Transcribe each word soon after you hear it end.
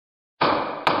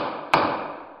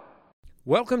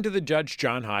Welcome to the Judge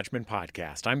John Hodgman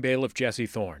podcast. I'm bailiff Jesse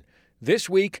Thorne. This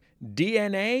week,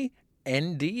 DNA,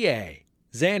 NDA.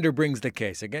 Xander brings the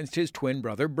case against his twin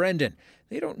brother Brendan.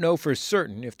 They don't know for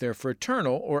certain if they're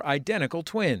fraternal or identical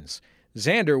twins.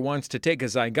 Xander wants to take a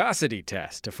zygosity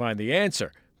test to find the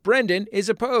answer. Brendan is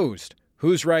opposed.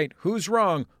 Who's right, who's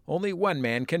wrong, only one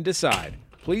man can decide.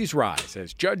 Please rise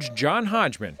as Judge John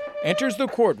Hodgman enters the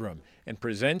courtroom and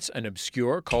presents an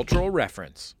obscure cultural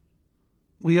reference.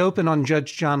 We open on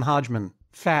Judge John Hodgman,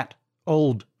 fat,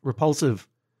 old, repulsive,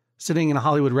 sitting in a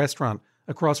Hollywood restaurant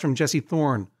across from Jesse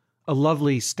Thorne, a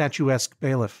lovely, statuesque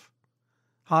bailiff.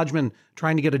 Hodgman,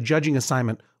 trying to get a judging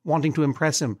assignment, wanting to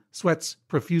impress him, sweats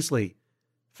profusely.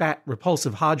 Fat,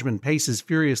 repulsive Hodgman paces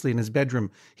furiously in his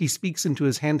bedroom. He speaks into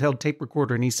his handheld tape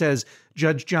recorder and he says,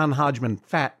 Judge John Hodgman,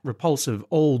 fat, repulsive,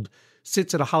 old,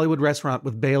 sits at a Hollywood restaurant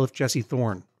with bailiff Jesse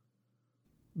Thorne.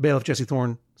 Bailiff Jesse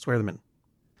Thorne, swear them in.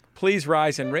 Please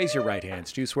rise and raise your right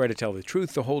hands. Do you swear to tell the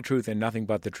truth, the whole truth, and nothing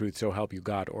but the truth, so help you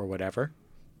God or whatever?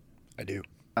 I do.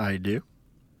 I do.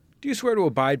 Do you swear to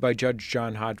abide by Judge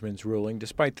John Hodgman's ruling,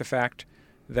 despite the fact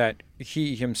that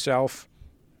he himself,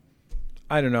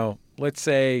 I don't know, let's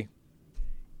say,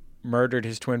 murdered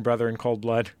his twin brother in cold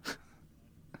blood?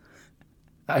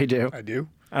 I do. I do.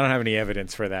 I don't have any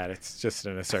evidence for that. It's just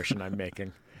an assertion I'm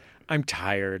making. I'm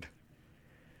tired.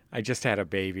 I just had a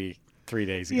baby 3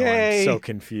 days ago. Yay. I'm so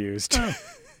confused. Oh.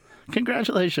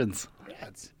 Congratulations.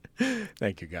 Congrats.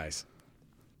 Thank you, guys.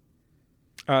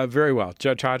 Very well.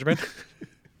 Judge Hodgman?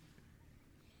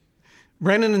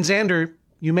 Brendan and Xander,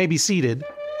 you may be seated.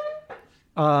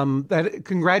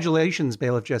 Congratulations,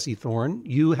 bailiff Jesse Thorne.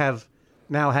 You have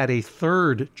now had a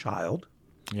third child.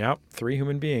 Yep, 3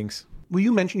 human beings. Will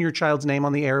you mention your child's name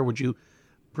on the air, or would you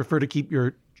prefer to keep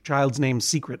your child's name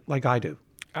secret like I do?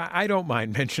 I don't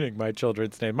mind mentioning my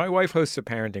children's name. My wife hosts a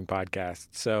parenting podcast,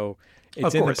 so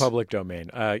it's in the public domain.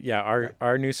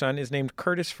 Our new son is named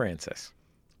Curtis Francis.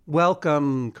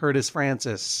 Welcome, Curtis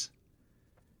Francis.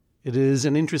 It is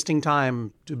an interesting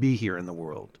time to be here in the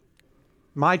world.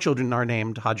 My children are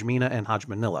named Hodgmina and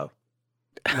Hodgmanillo.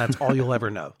 And that's all you'll ever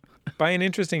know. By an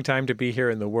interesting time to be here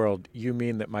in the world, you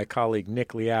mean that my colleague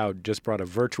Nick Liao just brought a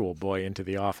virtual boy into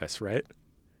the office, right?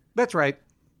 That's right.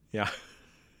 Yeah.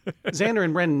 Xander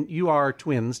and Brendan, you are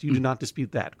twins. You do not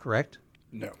dispute that, correct?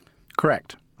 No.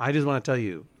 Correct. I just want to tell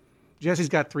you, Jesse's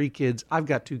got 3 kids. I've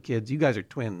got 2 kids. You guys are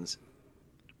twins.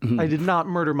 I did not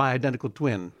murder my identical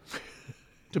twin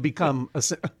to become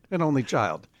an only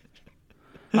child.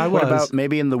 I was. What about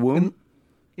maybe in the womb?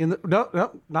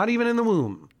 No, not even in the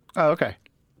womb. Oh, okay.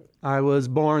 I was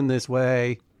born this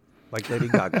way, like Lady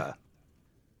Gaga.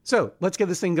 So let's get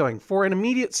this thing going. For an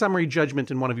immediate summary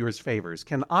judgment in one of yours favors,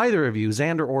 can either of you,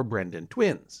 Xander or Brendan,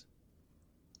 twins,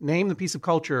 name the piece of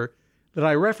culture that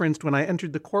I referenced when I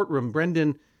entered the courtroom?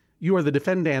 Brendan, you are the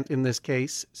defendant in this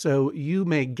case, so you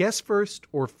may guess first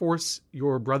or force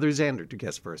your brother Xander to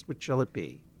guess first. Which shall it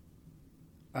be?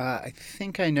 I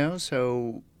think I know,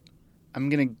 so I'm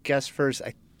going to guess first.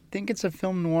 I think it's a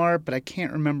film noir, but I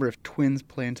can't remember if twins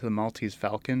play into the Maltese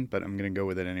Falcon, but I'm going to go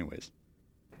with it anyways.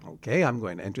 Okay, I'm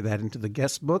going to enter that into the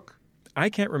guest book.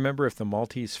 I can't remember if the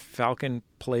Maltese Falcon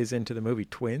plays into the movie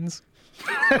Twins.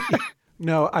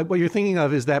 No, what you're thinking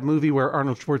of is that movie where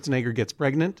Arnold Schwarzenegger gets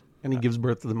pregnant and he gives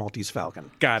birth to the Maltese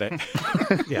Falcon. Got it.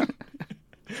 Yeah.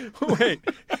 Wait,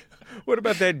 what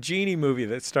about that genie movie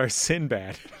that stars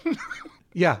Sinbad?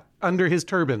 Yeah, under his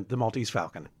turban, the Maltese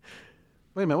Falcon.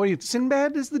 Wait a minute, what are you,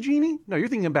 Sinbad is the genie? No, you're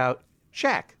thinking about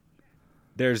Shaq.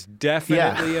 There's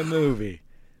definitely a movie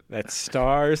that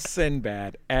stars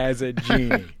Sinbad as a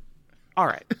genie. All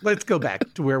right, let's go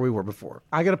back to where we were before.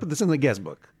 I got to put this in the guest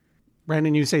book.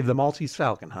 Brandon, you say the Maltese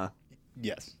Falcon, huh?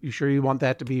 Yes. You sure you want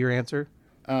that to be your answer?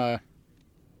 I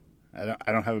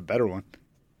don't have a better one.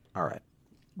 All right.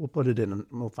 We'll put it in and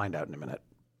we'll find out in a minute.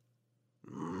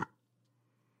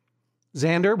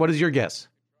 Xander, what is your guess?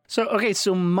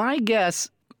 So my guess,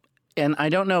 and I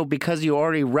don't know because you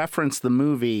already referenced the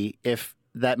movie, if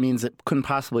that means it couldn't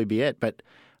possibly be it, but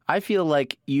I feel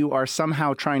like you are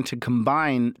somehow trying to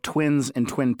combine Twins and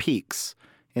Twin Peaks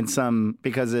in some,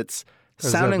 because it's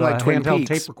sounding like Twin handheld Peaks.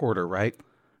 tape recorder, right?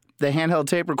 The handheld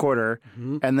tape recorder,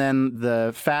 and then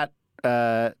the fat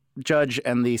judge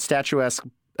and the statuesque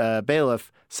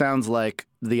bailiff sounds like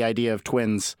the idea of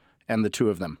twins and the two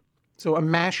of them. So a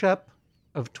mashup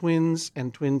of Twins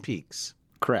and Twin Peaks.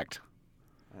 Correct.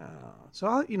 So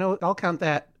I'll count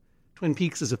that Twin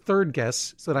Peaks as a third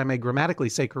guess so that I may grammatically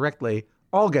say correctly,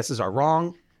 all guesses are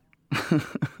wrong. I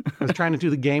was trying to do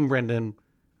the game, Brendan.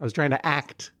 I was trying to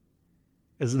act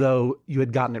as though you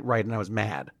had gotten it right and I was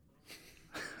mad.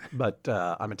 But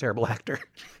I'm a terrible actor.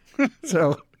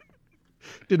 So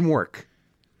didn't work.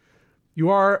 You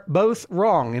are both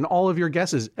wrong in all of your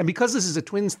guesses. And because this is a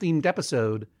twins-themed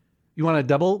episode, you want a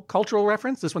double cultural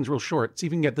reference? This one's real short. See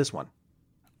if you can get this one.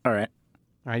 All right.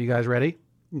 All right, you guys ready?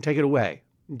 You can take it away.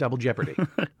 Double jeopardy.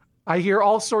 I hear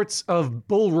all sorts of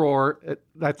bull roar.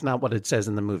 That's not what it says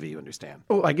in the movie, you understand.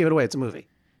 Oh, I gave it away. It's a movie.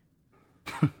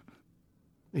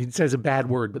 It says a bad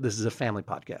word, but this is a family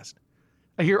podcast.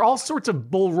 I hear all sorts of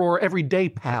bull roar every day,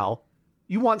 pal.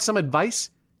 You want some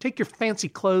advice? Take your fancy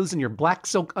clothes and your black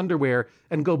silk underwear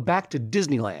and go back to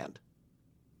Disneyland.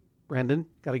 Brandon,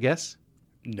 got a guess?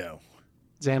 No.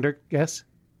 Xander, guess?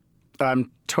 I'm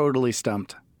totally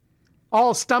stumped.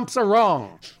 All stumps are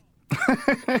wrong.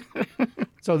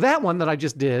 So that one that I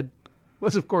just did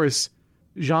was, of course,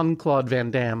 Jean-Claude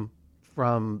Van Damme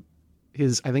from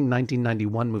his, I think,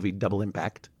 1991 movie Double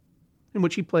Impact, in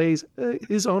which he plays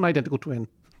his own identical twin,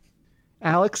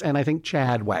 Alex, and I think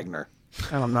Chad Wagner.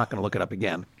 And I'm not going to look it up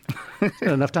again.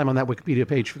 Spent enough time on that Wikipedia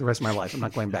page for the rest of my life. I'm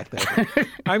not going back there.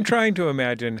 I'm trying to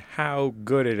imagine how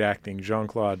good at acting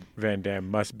Jean-Claude Van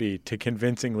Damme must be to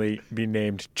convincingly be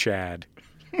named Chad.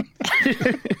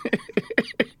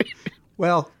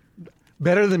 Well,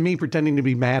 better than me pretending to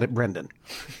be mad at Brendan.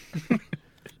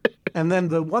 And then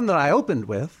the one that I opened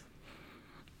with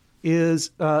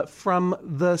is from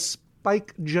the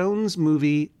Spike Jonze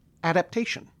movie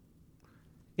Adaptation,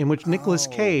 in which Nicolas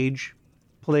Cage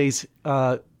plays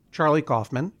Charlie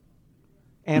Kaufman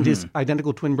and his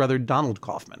identical twin brother Donald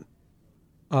Kaufman.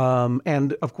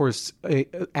 And, of course,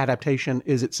 Adaptation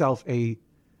is itself a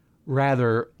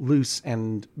rather loose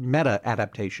and meta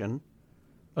adaptation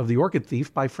of The Orchid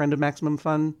Thief by friend of Maximum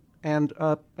Fun and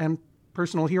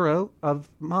personal hero of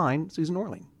mine, Susan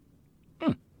Orlean.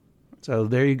 So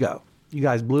there you go. You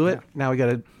guys blew it. Now we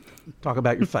got to talk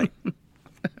about your fight.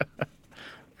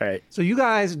 All right. So you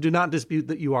guys do not dispute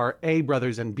that you are A,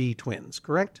 brothers, and B, twins,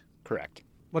 correct? Correct.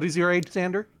 What is your age,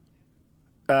 Xander?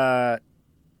 At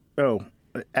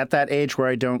that age where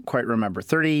I don't quite remember.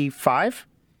 35?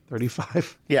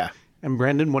 35. Yeah. And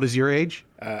Brendan, what is your age?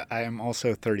 I am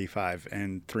also 35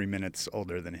 and 3 minutes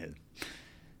older than his.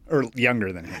 Or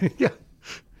younger than him. Yeah.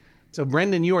 So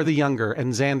Brendan, you are the younger,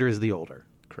 and Xander is the older.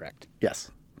 Correct.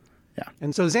 Yes.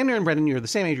 And so Xander and Brendan, you're the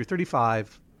same age, you're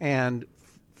 35, and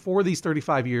for these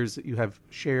 35 years that you have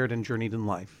shared and journeyed in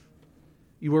life,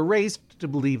 you were raised to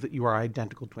believe that you are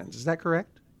identical twins. Is that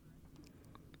correct?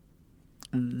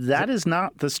 That is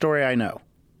not the story I know.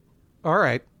 All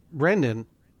right. Brendan,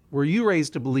 were you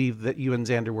raised to believe that you and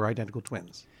Xander were identical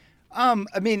twins? I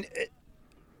mean,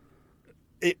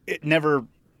 it never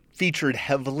featured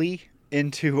heavily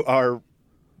into our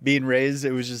being raised.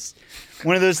 It was just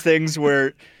one of those things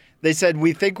where they said,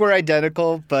 we think we're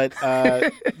identical, but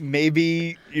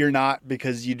maybe you're not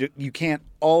because you can't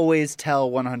always tell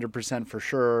 100% for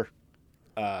sure.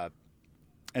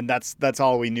 And that's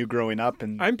all we knew growing up.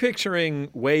 And I'm picturing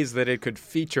ways that it could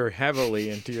feature heavily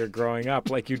into your growing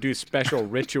up, like you do special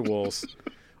rituals,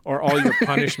 or all your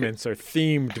punishments are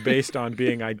themed based on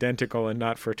being identical and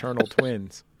not fraternal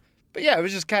twins. But yeah, it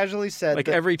was just casually said. Like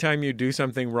every time you do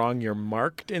something wrong, you're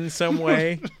marked in some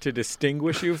way to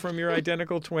distinguish you from your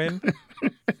identical twin.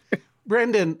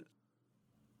 Brendan,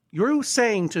 you're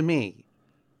saying to me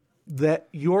that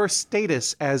your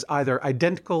status as either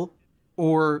identical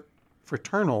or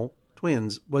fraternal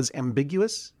twins was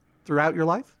ambiguous throughout your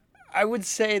life? I would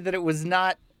say that it was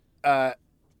not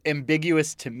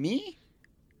ambiguous to me,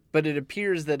 but it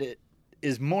appears that it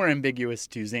is more ambiguous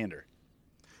to Xander.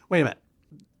 Wait a minute.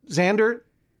 Xander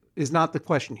is not the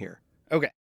question here. Okay.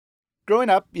 Growing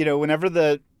up,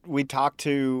 whenever we talked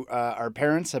to our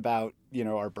parents about,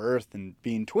 our birth and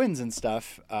being twins and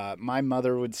stuff, my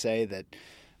mother would say that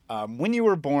when you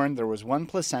were born, there was one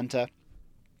placenta,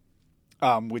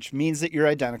 which means that you're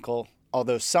identical,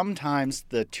 although sometimes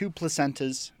the two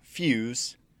placentas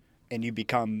fuse and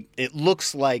it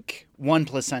looks like one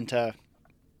placenta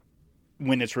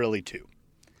when it's really two.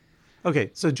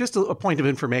 Okay, so just a point of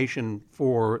information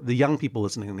for the young people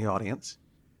listening in the audience.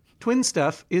 Twin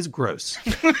stuff is gross.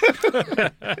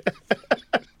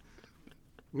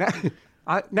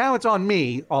 Now it's on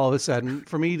me, all of a sudden,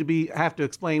 for me to have to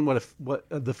explain what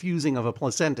the fusing of a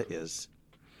placenta is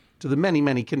to the many,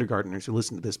 many kindergartners who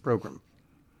listen to this program.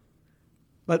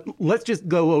 But let's just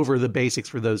go over the basics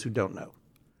for those who don't know.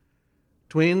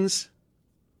 Twins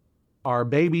are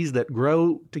babies that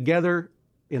grow together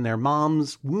in their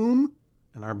mom's womb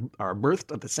and are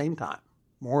birthed at the same time,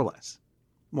 more or less,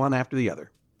 one after the other,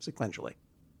 sequentially,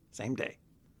 same day.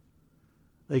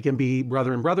 They can be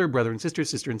brother and brother, brother and sister,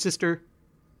 sister and sister.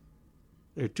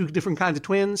 There are two different kinds of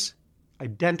twins,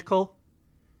 identical,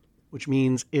 which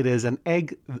means it is an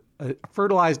egg, a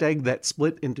fertilized egg that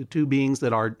split into two beings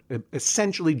that are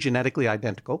essentially genetically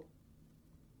identical.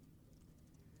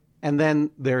 And then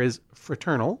there is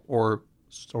fraternal or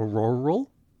sororal.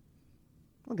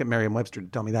 I'll get Merriam-Webster to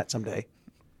tell me that someday.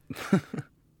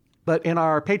 But in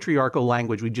our patriarchal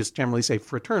language, we just generally say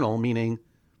fraternal, meaning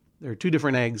there are two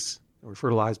different eggs that were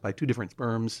fertilized by two different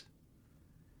sperms,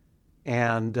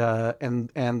 and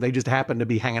they just happen to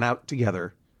be hanging out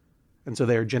together. And so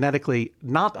they're genetically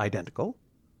not identical.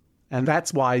 And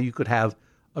that's why you could have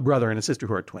a brother and a sister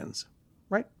who are twins,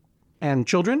 right? And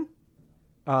children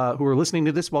who are listening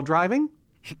to this while driving,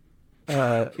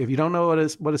 if you don't know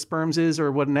what a sperms is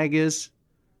or what an egg is,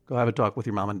 go have a talk with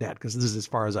your mom and dad, because this is as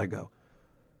far as I go.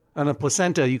 And a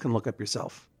placenta, you can look up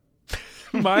yourself.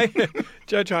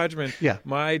 Judge Hodgman, yeah.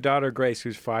 My daughter Grace,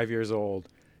 who's 5 years old,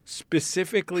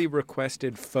 specifically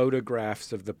requested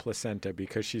photographs of the placenta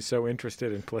because she's so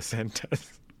interested in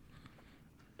placentas.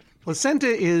 Placenta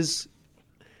is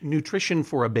nutrition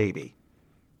for a baby.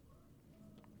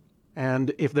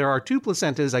 And if there are two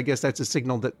placentas, I guess that's a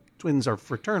signal that twins are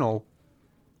fraternal.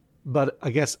 But I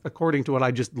guess according to what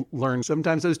I just learned,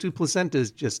 sometimes those two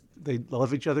placentas they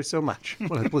love each other so much.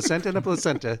 When a placenta and a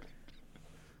placenta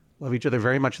love each other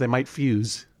very much, they might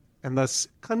fuse and thus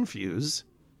confuse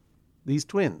these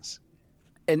twins.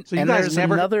 And, so you and guys there's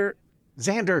another...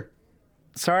 Xander.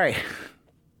 Sorry.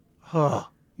 Oh,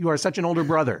 you are such an older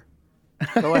brother.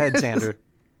 Go ahead, Xander.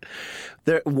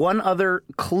 One other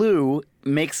clue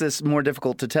makes this more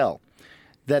difficult to tell.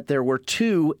 That there were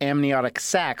two amniotic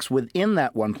sacs within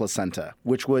that one placenta,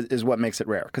 which is what makes it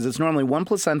rare. Because it's normally one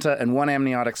placenta and one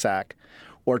amniotic sac,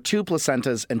 or two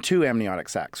placentas and two amniotic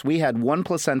sacs. We had one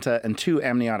placenta and two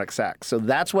amniotic sacs. So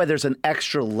that's why there's an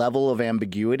extra level of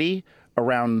ambiguity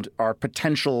around our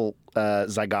potential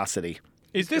zygosity.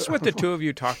 Is this what the two of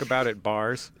you talk about at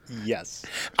bars? Yes.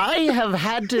 I have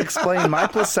had to explain my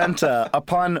placenta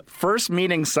upon first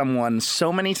meeting someone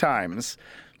so many times.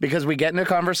 Because we get in a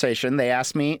conversation, they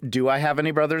ask me, do I have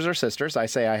any brothers or sisters? I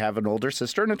say I have an older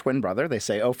sister and a twin brother. They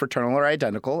say, oh, fraternal or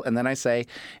identical. And then I say,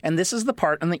 and this is the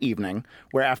part in the evening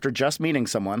where after just meeting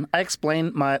someone, I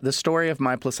explain the story of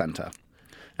my placenta.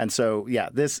 And so, yeah,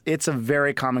 it's a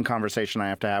very common conversation I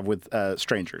have to have with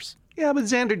strangers. Yeah, but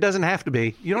Xander doesn't have to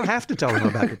be. You don't have to tell him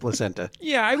about your placenta.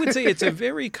 Yeah, I would say it's a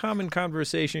very common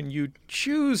conversation you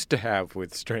choose to have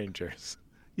with strangers.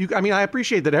 I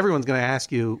appreciate that everyone's going to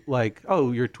ask you, like,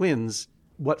 oh, you're twins.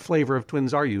 What flavor of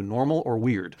twins are you, normal or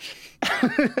weird?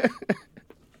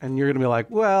 And you're going to be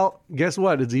like, well, guess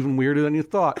what? It's even weirder than you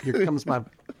thought. Here comes my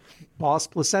boss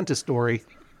placenta story.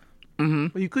 Mm-hmm.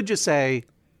 Well, you could just say,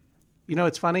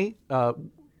 it's funny.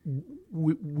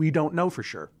 We don't know for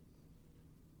sure.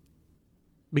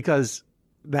 Because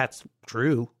that's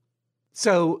true.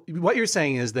 So what you're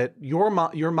saying is that your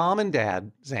mom and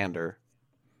dad, Xander,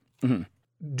 mm-hmm.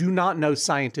 do not know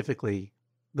scientifically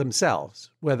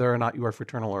themselves whether or not you are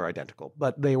fraternal or identical,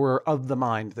 but they were of the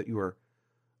mind that you were,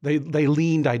 they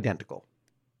leaned identical.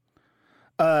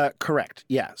 Correct.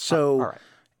 Yeah. So all right.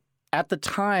 At the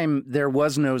time, there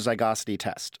was no zygosity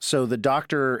test. So the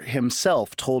doctor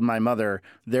himself told my mother,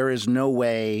 there is no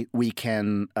way we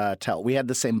can tell. We had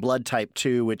the same blood type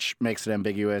too, which makes it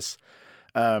ambiguous.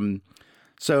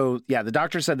 So, yeah, the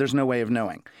doctor said there's no way of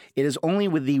knowing. It is only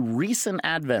with the recent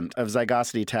advent of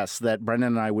zygosity tests that Brendan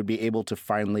and I would be able to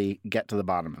finally get to the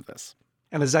bottom of this.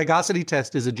 And a zygosity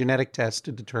test is a genetic test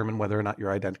to determine whether or not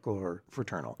you're identical or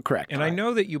fraternal. Correct. And I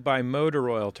know that you buy motor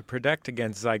oil to protect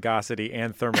against zygosity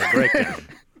and thermal breakdown.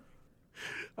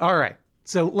 All right.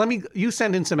 So you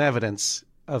send in some evidence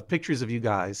of pictures of you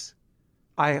guys.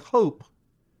 I hope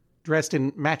dressed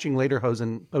in matching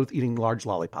lederhosen, both eating large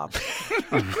lollipops.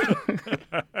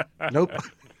 Nope.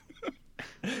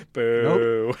 Boo.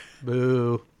 Nope.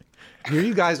 Boo. Here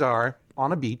you guys are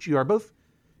on a beach.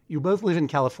 You both live in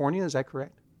California, is that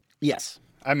correct? Yes.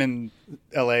 I'm in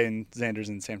L.A. and Xander's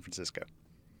in San Francisco.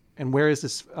 And where is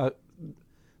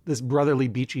this brotherly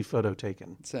beachy photo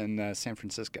taken? It's in San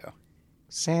Francisco.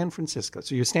 San Francisco.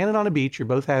 So you're standing on a beach. You're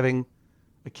both having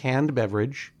a canned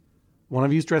beverage. One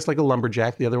of you's dressed like a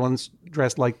lumberjack. The other one's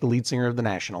dressed like the lead singer of The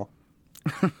National.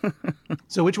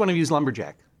 So which one of you's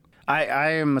lumberjack? I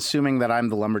am assuming that I'm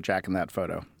the lumberjack in that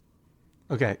photo.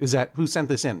 Okay. Who sent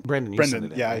this in? Brendan, sent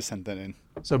it in. Yeah, right? I sent that in.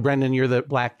 So Brendan, you're the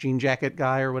black jean jacket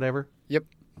guy or whatever? Yep.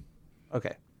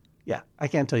 Okay. Yeah, I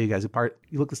can't tell you guys apart.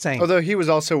 You look the same. Although he was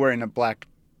also wearing a black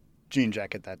jean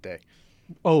jacket that day.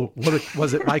 Oh,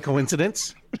 was it by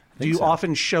coincidence? Do you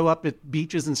often show up at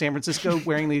beaches in San Francisco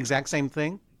wearing the exact same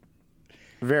thing?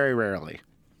 Very rarely.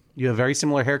 You have very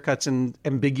similar haircuts and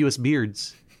ambiguous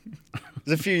beards. It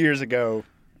was a few years ago.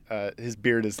 his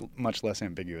beard is much less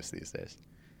ambiguous these days.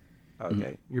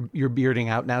 Okay. You're bearding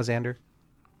out now, Xander?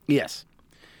 Yes.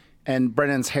 And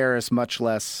Brennan's hair is much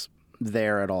less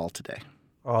there at all today.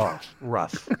 Oh,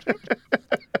 rough.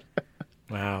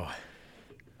 Wow.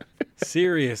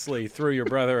 Seriously threw your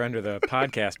brother under the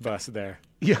podcast bus there,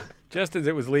 Yeah. just as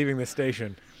it was leaving the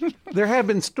station. There have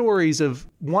been stories of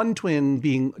one twin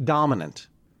being dominant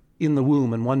in the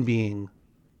womb and one being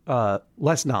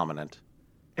less dominant,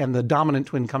 and the dominant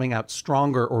twin coming out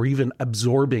stronger or even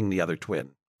absorbing the other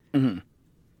twin. Mm-hmm.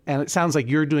 And it sounds like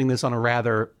you're doing this on a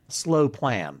rather slow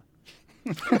plan.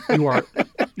 You are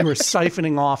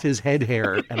siphoning off his head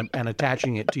hair and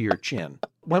attaching it to your chin.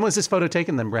 When was this photo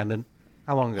taken then, Brendan?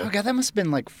 How long ago? Oh God, that must have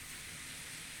been like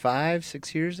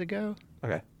 5-6 years ago.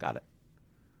 Okay, got it.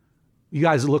 You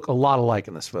guys look a lot alike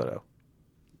in this photo.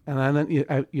 And then you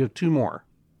have two more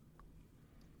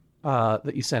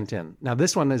that you sent in. Now,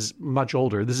 this one is much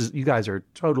older. You guys are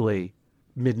totally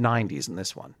mid-90s in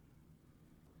this one.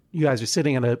 You guys are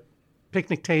sitting at a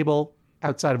picnic table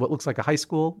outside of what looks like a high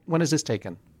school. When is this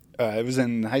taken? It was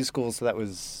in high school, so that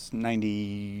was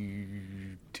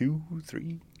 92,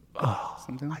 3,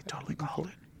 something like I that. totally called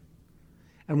it.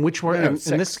 And which one? No, in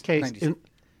this 6, case, 96.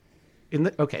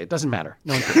 okay, it doesn't matter.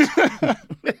 No one cares.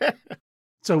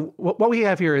 So what we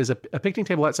have here is a picnic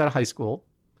table outside of high school,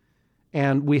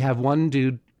 and we have one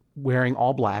dude wearing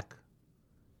all black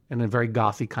in a very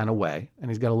gothy kind of way,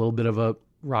 and he's got a little bit of a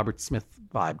Robert Smith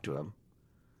vibe to him.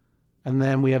 And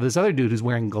then we have this other dude who's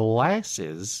wearing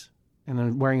glasses and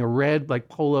then wearing a red like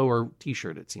polo or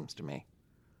t-shirt, it seems to me.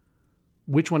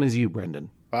 Which one is you, Brendan?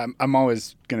 I'm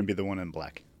always going to be the one in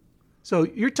black. So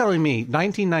you're telling me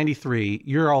 1993,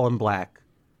 you're all in black.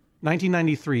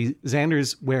 1993,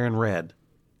 Xander's wearing red.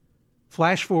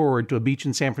 Flash forward to a beach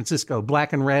in San Francisco,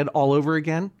 black and red all over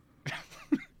again?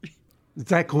 Is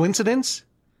that coincidence?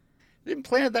 Didn't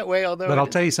plan it that way, although. But I'll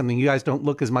tell you something, you guys don't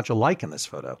look as much alike in this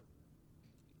photo.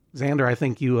 Xander, I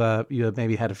think you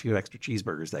maybe had a few extra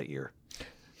cheeseburgers that year.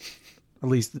 At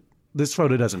least this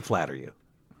photo doesn't flatter you.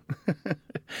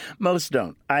 Most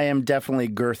don't. I am definitely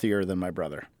girthier than my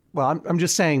brother. Well, I'm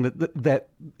just saying that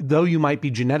though you might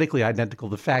be genetically identical,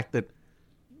 the fact that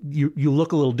you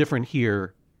look a little different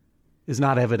here is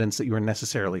not evidence that you are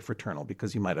necessarily fraternal,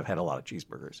 because you might have had a lot of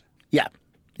cheeseburgers. Yeah.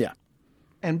 Yeah.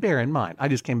 And bear in mind, I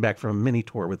just came back from a mini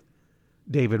tour with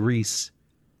David Reese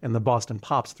and the Boston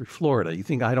Pops through Florida. You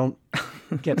think I don't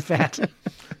get fat?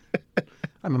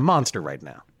 I'm a monster right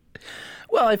now.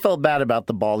 Well, I felt bad about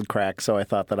the bald crack, so I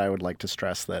thought that I would like to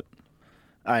stress that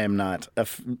I am not a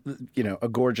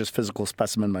gorgeous physical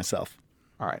specimen myself.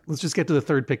 All right, let's just get to the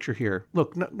third picture here.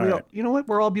 Look, right. You know what?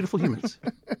 We're all beautiful humans.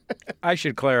 I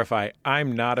should clarify,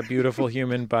 I'm not a beautiful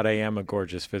human, but I am a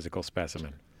gorgeous physical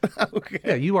specimen. Okay.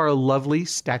 Yeah, you are a lovely,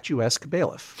 statuesque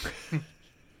bailiff.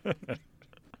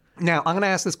 Now, I'm going to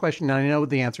ask this question, and I know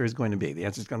what the answer is going to be. The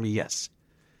answer is going to be yes.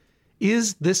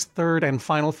 Is this third and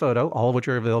final photo, all of which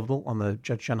are available on the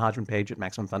Judge John Hodgman page at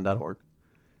MaximumFun.org,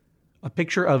 a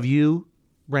picture of you,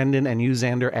 Brendan, and you,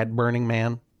 Xander, at Burning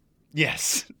Man?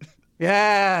 Yes.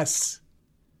 Yes!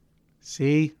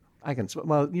 See?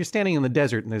 Well, you're standing in the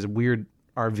desert, and there's a weird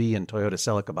RV and Toyota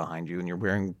Celica behind you, and you're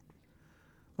wearing,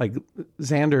 like,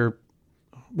 Xander,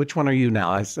 which one are you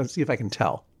now? Let's see if I can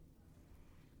tell.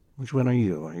 Which one are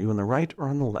you? Are you on the right or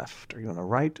on the left? Are you on the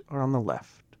right or on the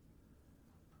left?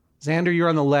 Xander, you're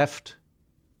on the left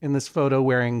in this photo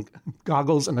wearing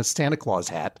goggles and a Santa Claus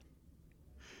hat.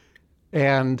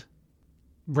 And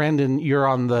Brendan, you're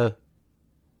on the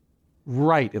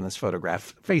right in this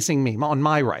photograph, facing me, on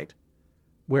my right,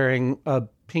 wearing a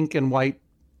pink and white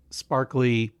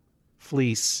sparkly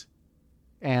fleece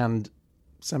and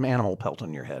some animal pelt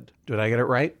on your head. Did I get it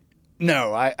right?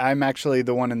 No, I'm actually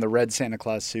the one in the red Santa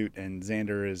Claus suit, and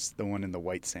Xander is the one in the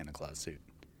white Santa Claus suit.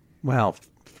 Well,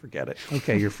 forget it.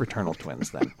 Okay, you're fraternal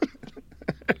twins then.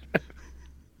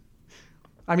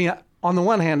 I mean, on the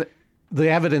one hand, the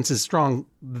evidence is strong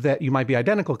that you might be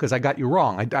identical because I got you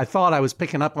wrong. I thought I was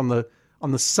picking up on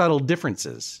the subtle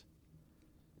differences.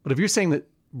 But if you're saying that,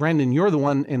 Brendan, you're the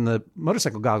one in the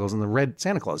motorcycle goggles and the red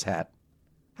Santa Claus hat,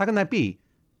 how can that be?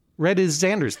 Red is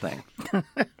Xander's thing.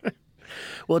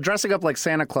 Well, dressing up like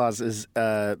Santa Claus is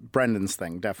Brendan's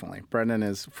thing, definitely. Brendan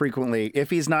is frequently, if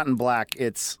he's not in black,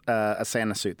 it's a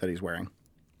Santa suit that he's wearing.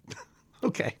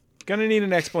 Okay. Gonna need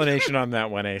an explanation on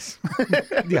that one, Ace.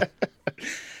 Yeah.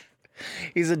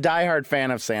 He's a diehard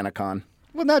fan of SantaCon.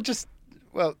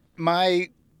 Well, my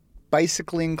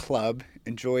bicycling club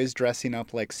enjoys dressing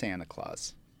up like Santa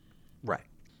Claus. Right.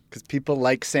 Because people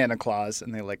like Santa Claus,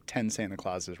 and they like 10 Santa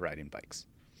Clauses riding bikes.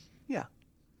 Yeah.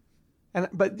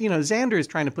 But Xander is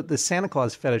trying to put this Santa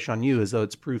Claus fetish on you as though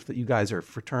it's proof that you guys are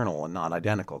fraternal and not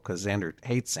identical, because Xander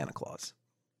hates Santa Claus.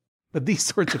 But these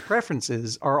sorts of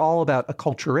preferences are all about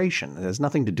acculturation. It has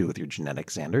nothing to do with your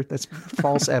genetics, Xander. That's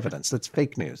false evidence. That's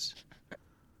fake news.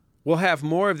 We'll have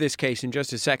more of this case in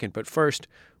just a second, but first,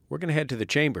 we're going to head to the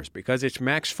chambers because it's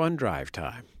Max Fun Drive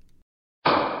time.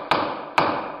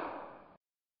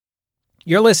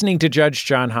 You're listening to Judge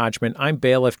John Hodgman. I'm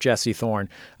bailiff Jesse Thorne.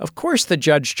 Of course, the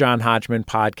Judge John Hodgman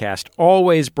podcast,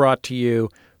 always brought to you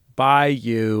by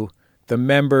you, the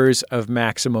members of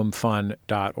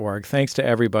MaximumFun.org. Thanks to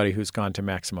everybody who's gone to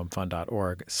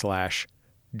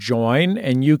MaximumFun.org/join,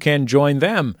 and you can join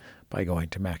them by going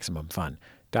to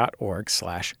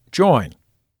MaximumFun.org/join.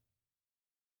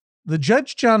 The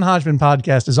Judge John Hodgman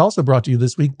podcast is also brought to you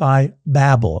this week by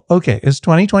Babbel. Okay, it's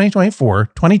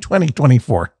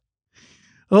 2020-24.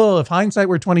 Oh, if hindsight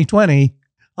were 2020,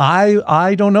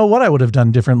 I don't know what I would have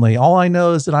done differently. All I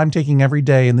know is that I'm taking every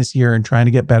day in this year and trying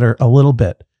to get better a little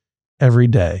bit every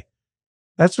day.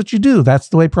 That's what you do. That's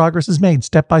the way progress is made,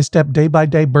 step by step, day by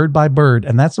day, bird by bird.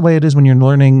 And that's the way it is when you're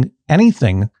learning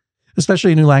anything,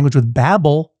 especially a new language with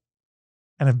Babbel.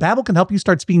 And if Babbel can help you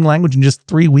start speaking language in just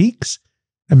 3 weeks,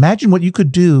 imagine what you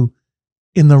could do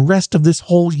in the rest of this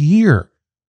whole year.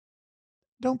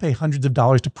 Don't pay hundreds of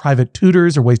dollars to private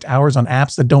tutors or waste hours on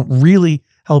apps that don't really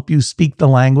help you speak the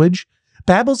language.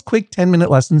 Babbel's quick 10-minute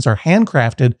lessons are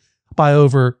handcrafted by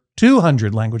over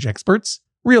 200 language experts,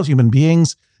 real human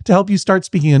beings, to help you start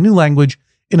speaking a new language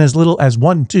in as little as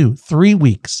 1, 2, 3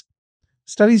 weeks.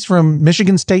 Studies from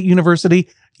Michigan State University,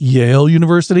 Yale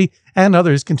University, and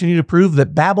others continue to prove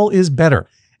that Babbel is better.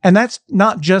 And that's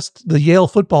not just the Yale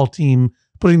football team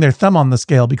putting their thumb on the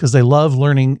scale because they love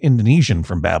learning Indonesian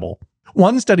from Babbel.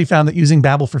 One study found that using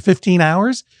Babbel for 15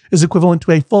 hours is equivalent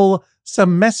to a full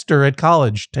semester at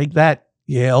college. Take that,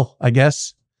 Yale, I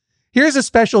guess. Here's a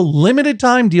special limited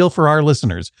time deal for our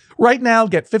listeners. Right now,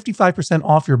 get 55%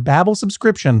 off your Babbel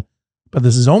subscription, but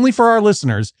this is only for our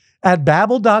listeners at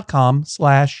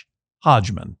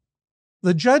Babbel.com/Hodgman.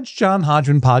 The Judge John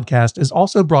Hodgman podcast is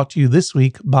also brought to you this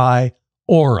week by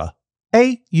Aura.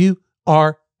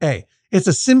 A-U-R-A. It's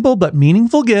a simple but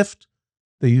meaningful gift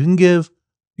that you can give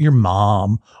your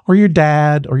mom or your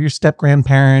dad or your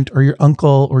step-grandparent or your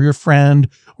uncle or your friend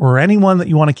or anyone that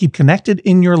you want to keep connected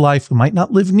in your life who might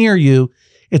not live near you.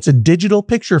 It's a digital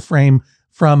picture frame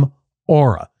from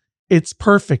Aura. It's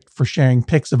perfect for sharing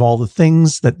pics of all the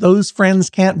things that those friends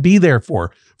can't be there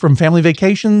for, from family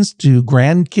vacations to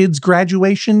grandkids'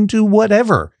 graduation to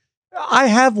whatever. I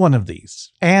have one of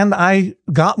these, and I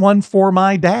got one for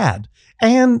my dad,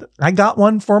 and I got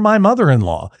one for my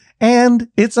mother-in-law, and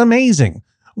it's amazing.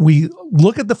 We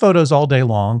look at the photos all day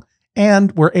long,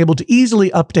 and we're able to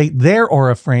easily update their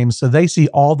Aura frames so they see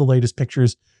all the latest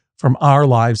pictures from our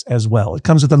lives as well. It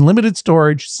comes with unlimited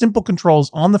storage, simple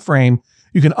controls on the frame.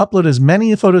 You can upload as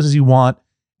many photos as you want,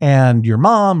 and your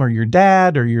mom or your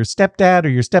dad or your stepdad or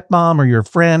your stepmom or your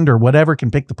friend or whatever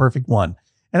can pick the perfect one.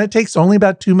 And it takes only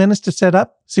about 2 minutes to set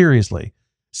up. Seriously.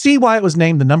 See why it was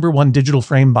named the #1 digital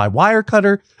frame by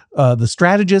Wirecutter, The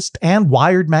Strategist, and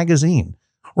Wired Magazine.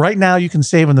 Right now, you can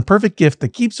save on the perfect gift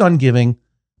that keeps on giving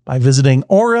by visiting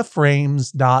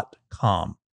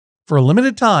auraframes.com. For a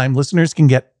limited time, listeners can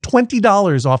get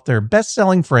 $20 off their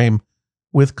best-selling frame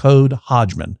with code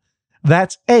Hodgman.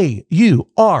 That's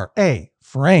A-U-R-A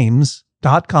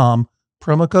frames.com,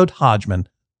 promo code Hodgman.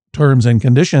 Terms and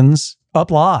conditions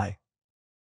apply.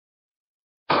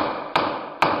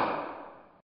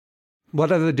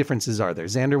 What other differences are there?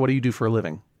 Xander, what do you do for a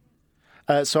living?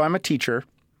 So I'm a teacher,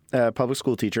 public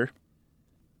school teacher.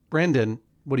 Brendan,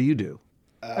 what do you do?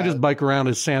 I just bike around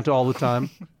as Santa all the time.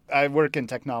 I work in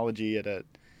technology at a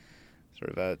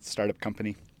sort of a startup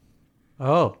company.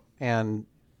 Oh, and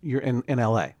you're in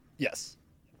LA. Yes.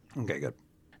 Okay, good.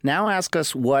 Now ask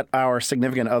us what our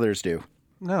significant others do.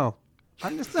 No,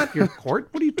 it's not your court.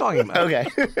 What are you talking about? Okay.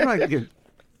 I'm not your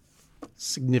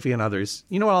significant others.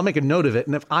 You know what? I'll make a note of it,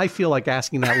 and if I feel like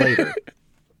asking that later.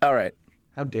 All right.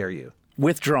 How dare you?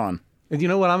 Withdrawn. And you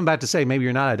know what I'm about to say? Maybe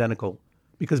you're not identical,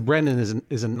 because Brendan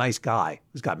is a nice guy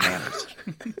who's got manners.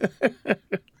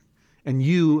 And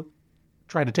you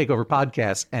try to take over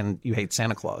podcasts, and you hate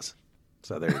Santa Claus.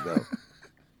 So there you go.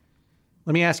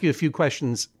 Let me ask you a few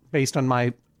questions based on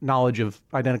my knowledge of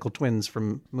identical twins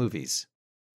from movies.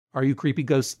 Are you creepy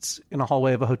ghosts in a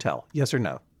hallway of a hotel? Yes or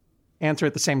no? Answer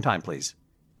at the same time, please.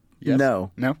 Yes.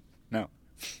 No. No? No.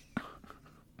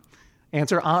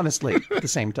 Answer honestly at the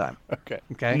same time.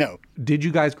 Okay? No. Did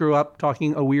you guys grow up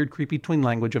talking a weird, creepy twin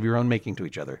language of your own making to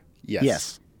each other? Yes.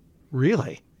 Yes.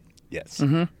 Really? Yes.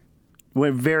 Mm-hmm.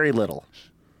 We're very little.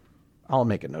 I'll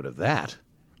make a note of that.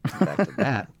 Come back to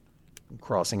that. I'm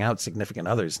crossing out significant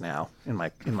others now in my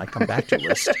come back to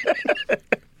list.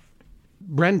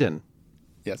 Brendan,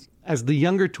 Yes. as the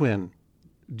younger twin,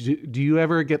 do you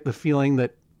ever get the feeling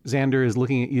that Xander is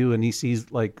looking at you and he sees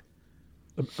like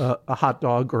a hot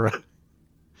dog or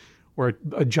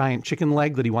a giant chicken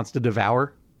leg that he wants to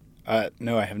devour?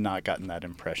 No, I have not gotten that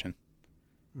impression.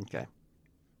 Okay.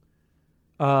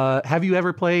 Have you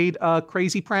ever played a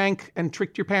crazy prank and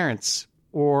tricked your parents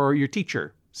or your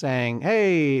teacher, saying,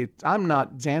 "Hey, I'm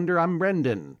not Xander, I'm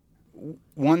Brendan"?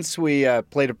 Once we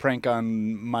played a prank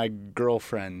on my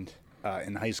girlfriend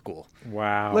in high school.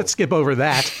 Wow. Let's skip over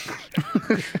that.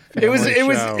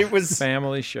 It was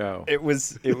family show. It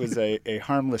was a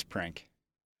harmless prank.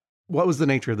 What was the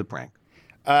nature of the prank?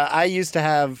 I used to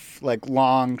have like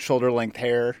long shoulder length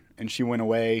hair, and she went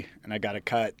away, and I got a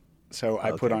cut. So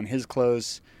I put on his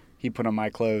clothes. He put on my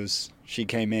clothes. She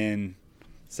came in,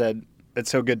 said, "It's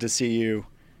so good to see you,"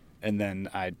 and then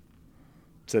I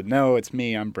said, "No, it's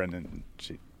me. I'm Brendan."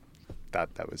 She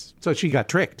thought that was. So she got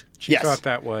tricked. She Yes. thought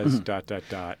that was ...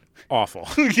 awful.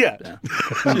 Yeah.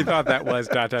 She thought that was ...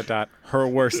 her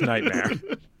worst nightmare.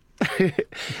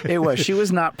 It was. She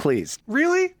was not pleased.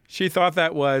 Really? She thought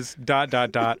that was ...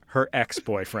 her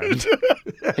ex-boyfriend.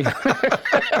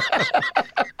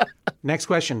 Next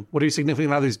question. What do your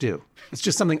significant others do? It's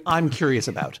just something I'm curious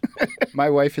about. My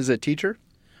wife is a teacher.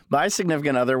 My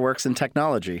significant other works in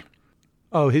technology.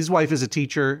 Oh, his wife is a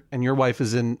teacher and your wife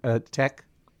is in tech?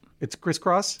 It's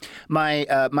crisscross?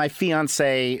 My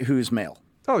fiance, who's male.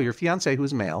 Oh, your fiance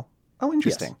who's male. Oh,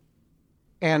 interesting.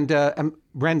 Yes. And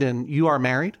Brendan, you are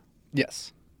married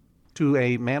Yes, to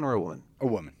a man or a woman? a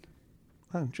woman.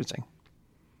 Oh, interesting.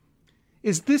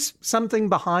 Is this something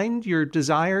behind your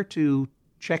desire to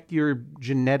check your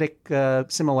genetic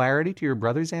similarity to your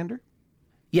brother, Xander?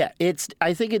 Yeah,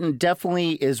 I think it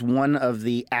definitely is one of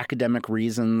the academic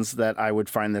reasons that I would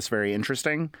find this very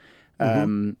interesting.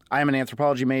 I'm an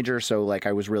anthropology major, so like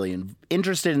I was really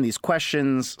interested in these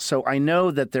questions. So I know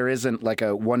that there isn't like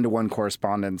a one-to-one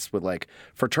correspondence with like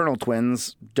fraternal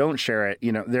twins. Don't share it.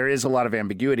 You know, there is a lot of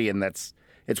ambiguity, and it's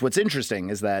what's interesting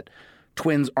is that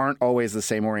twins aren't always the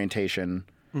same orientation.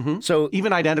 So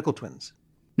Even identical twins?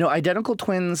 no, identical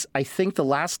twins. I think the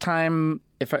last time,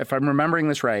 if I'm remembering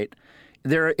this right,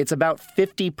 it's about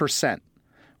 50%,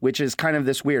 which is kind of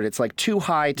this weird. It's like too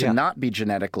high to not be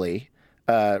genetically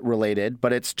related,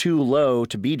 but it's too low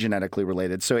to be genetically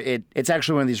related. So it's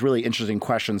actually one of these really interesting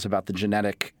questions about the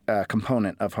genetic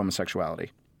component of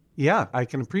homosexuality. Yeah, I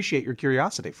can appreciate your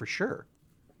curiosity for sure.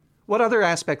 What other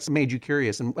aspects made you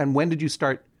curious, and when did you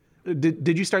start?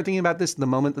 Did you start thinking about this the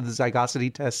moment that the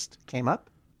zygosity test came up?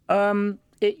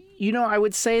 I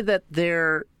would say that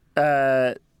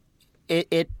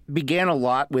it began a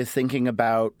lot with thinking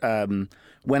about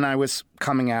when I was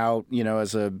coming out,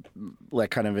 as a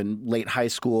kind of in late high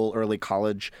school, early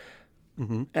college,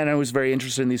 and I was very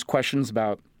interested in these questions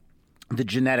about the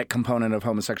genetic component of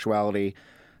homosexualdy.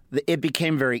 It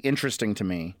became very interesting to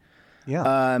me.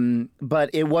 Yeah. But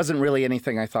it wasn't really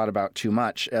anything I thought about too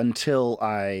much until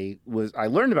I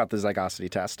learned about the zygosity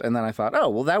test, and then I thought, oh,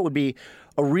 well, that would be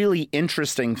a really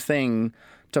interesting thing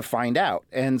to find out.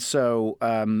 And so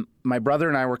my brother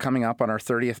and I were coming up on our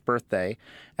 30th birthday,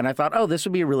 and I thought, oh, this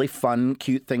would be a really fun,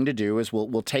 cute thing to do is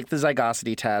we'll take the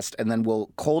zygosity test, and then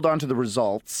we'll hold on to the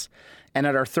results. And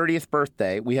at our 30th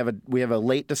birthday, we have a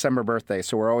late December birthday,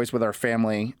 so we're always with our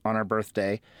family on our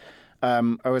birthday.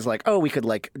 I was like, oh, we could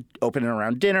like open it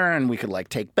around dinner and we could like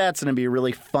take bets and it'd be a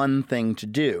really fun thing to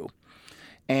do.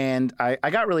 And I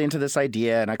got really into this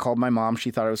idea and I called my mom. She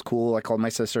thought it was cool. I called my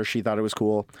sister. She thought it was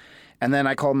cool. And then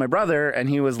I called my brother and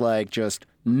he was like, just,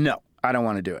 no, I don't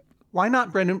want to do it. Why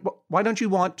not, Brendan? Why don't you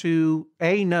want to,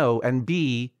 A, know, and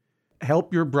B,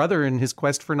 help your brother in his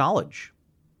quest for knowledge?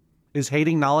 Is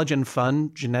hating knowledge and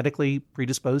fun genetically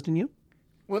predisposed in you?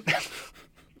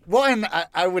 Well, and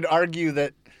I would argue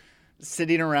that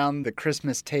sitting around the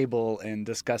Christmas table and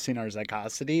discussing our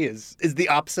zygosity is the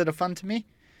opposite of fun to me.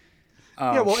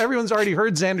 Yeah, well, everyone's already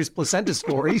heard Xander's placenta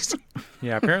stories.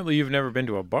 Yeah, apparently you've never been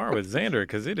to a bar with Xander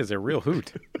because it is a real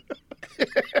hoot.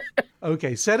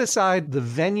 Okay, set aside the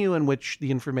venue in which the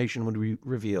information would be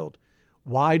revealed.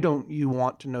 Why don't you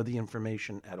want to know the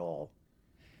information at all?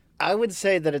 I would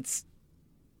say that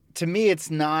to me, it's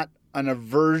not an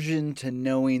aversion to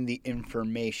knowing the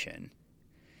information.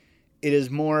 It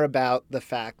is more about the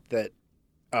fact that,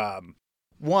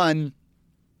 one,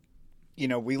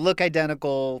 we look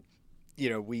identical.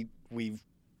 We've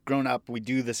grown up. We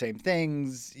do the same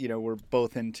things. We're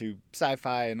both into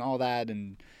sci-fi and all that,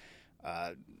 and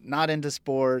not into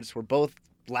sports. We're both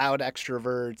loud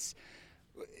extroverts.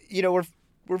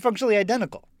 We're functionally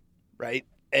identical, right?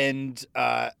 And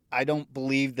I don't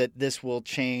believe that this will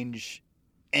change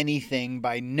anything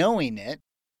by knowing it.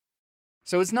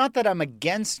 So it's not that I'm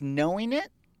against knowing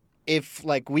it. If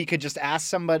like we could just ask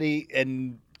somebody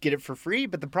and get it for free.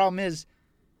 But the problem is,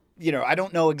 I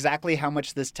don't know exactly how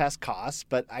much this test costs,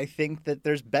 but I think that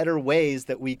there's better ways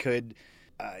that we could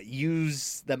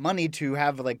use the money to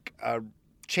have like a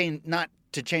change, not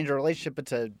to change our relationship, but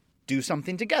to do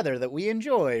something together that we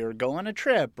enjoy, or go on a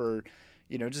trip, or,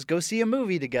 just go see a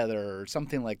movie together or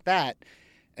something like that.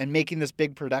 And making this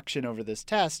big production over this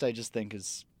test, I just think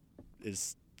is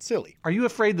silly. Are you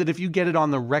afraid that if you get it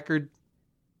on the record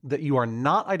that you are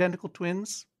not identical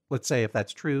twins, let's say if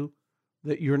that's true,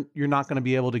 that you're not going to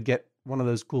be able to get one of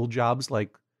those cool jobs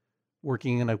like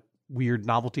working in a weird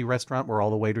novelty restaurant where all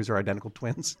the waiters are identical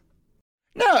twins?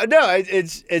 No,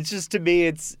 it's just, to me,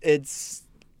 it's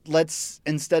let's,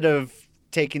 instead of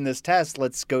taking this test,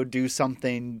 let's go do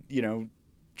something,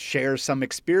 share some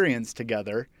experience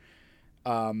together.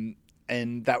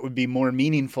 And that would be more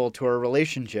meaningful to our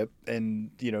relationship,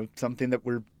 and, something that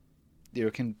we're,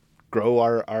 can grow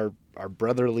our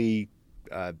brotherly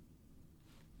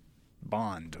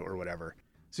bond or whatever.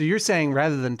 So you're saying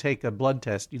rather than take a blood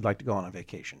test, you'd like to go on a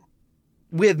vacation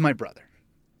with my brother.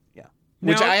 Yeah.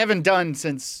 Which Now, I haven't done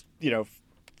since,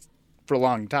 for a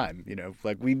long time,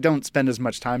 like we don't spend as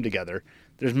much time together.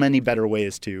 There's many better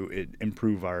ways to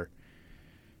improve or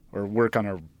work on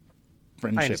our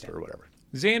friendship or whatever.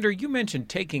 Xander, you mentioned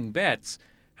taking bets.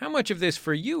 How much of this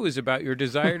for you is about your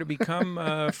desire to become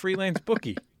a freelance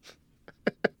bookie?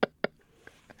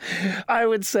 I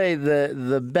would say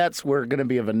the bets were going to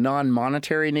be of a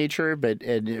non-monetary nature, but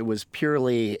it was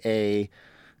purely a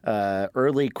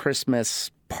early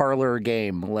Christmas parlor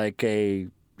game, like a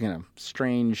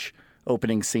strange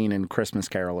opening scene in Christmas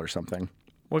Carol or something.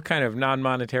 What kind of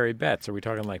non-monetary bets? Are we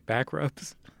talking like back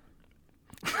rubs?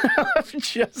 I'm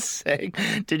just saying,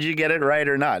 did you get it right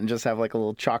or not? And just have like a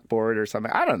little chalkboard or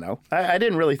something. I don't know. I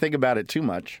didn't really think about it too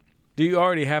much. Do you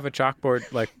already have a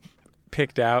chalkboard like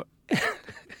picked out?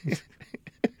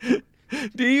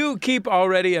 Do you keep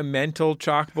already a mental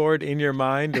chalkboard in your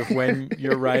mind of when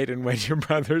you're right and when your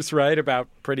brother's right about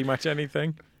pretty much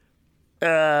anything?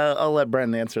 I'll let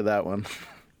Brendan answer that one.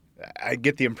 I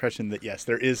get the impression that, yes,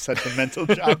 there is such a mental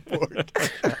chalkboard.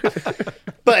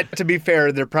 But to be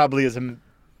fair, there probably is a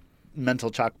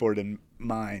mental chalkboard in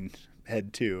mine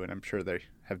head too, and I'm sure they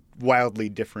have wildly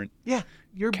different Yeah,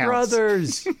 you're counts.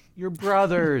 brothers. You're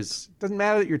brothers. Doesn't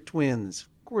matter that you're twins.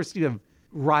 Of course you have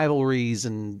rivalries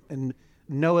and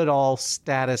know-it-all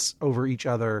status over each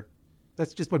other.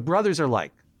 That's just what brothers are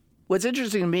like. What's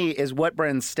interesting to me is what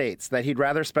Brendan states, that he'd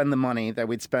rather spend the money that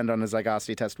we'd spend on a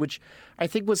zygosity test, which I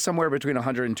think was somewhere between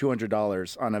 $100 and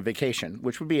 $200 on a vacation,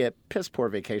 which would be a piss-poor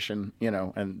vacation,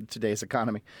 in today's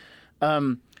economy.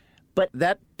 But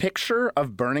that picture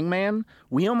of Burning Man,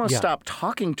 we almost stopped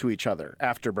talking to each other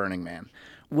after Burning Man.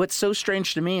 What's so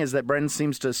strange to me is that Brendan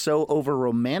seems to so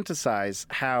over-romanticize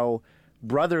how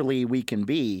brotherly we can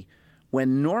be,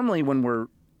 when normally when we're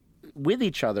with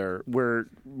each other, we're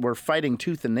fighting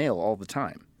tooth and nail all the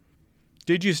time.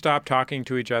 Did you stop talking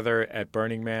to each other at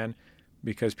Burning Man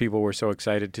because people were so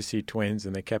excited to see twins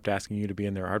and they kept asking you to be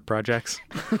in their art projects?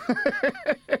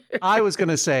 I was going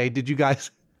to say, did you guys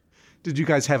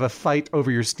have a fight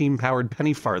over your steam-powered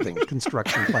penny farthing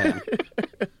construction plan?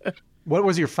 What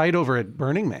was your fight over at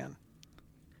Burning Man?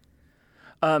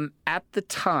 At the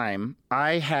time,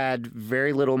 I had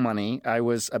very little money. I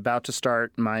was about to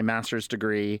start my master's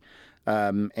degree,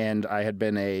 and I had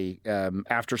been a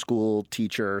after-school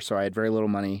teacher, so I had very little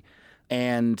money.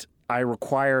 And I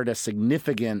required a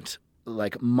significant,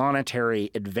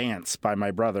 monetary advance by my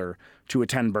brother to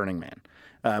attend Burning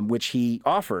Man, which he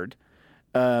offered.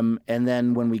 And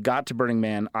then when we got to Burning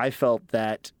Man, I felt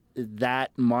that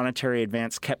monetary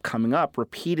advance kept coming up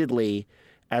repeatedly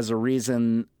as a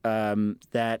reason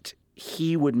that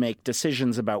he would make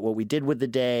decisions about what we did with the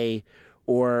day,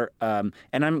 or and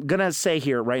I'm going to say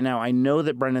here right now, I know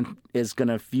that Brendan is going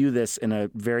to view this in a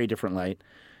very different light.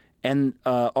 And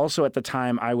also at the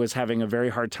time, I was having a very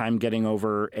hard time getting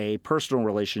over a personal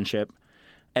relationship,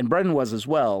 and Brendan was as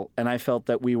well, and I felt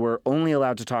that we were only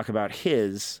allowed to talk about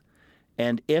his,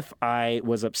 and if I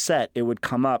was upset, it would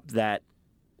come up that,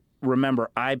 remember,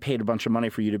 I paid a bunch of money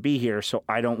for you to be here, so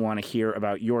I don't want to hear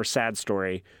about your sad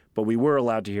story, but we were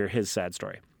allowed to hear his sad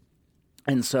story.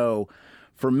 And so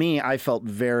for me, I felt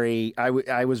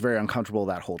I was very uncomfortable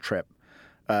that whole trip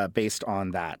based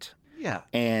on that. Yeah.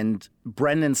 And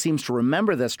Brendan seems to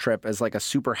remember this trip as like a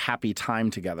super happy time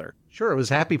together. Sure, it was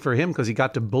happy for him because he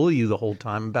got to bully you the whole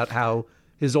time about how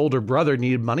his older brother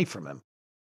needed money from him.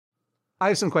 I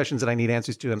have some questions that I need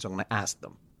answers to, and so I'm going to ask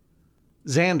them.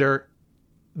 Xander,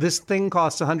 this thing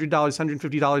costs $100,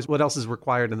 $150. What else is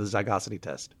required in the zygosity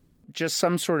test? Just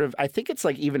some sort of, I think it's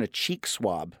like even a cheek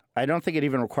swab. I don't think it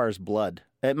even requires blood.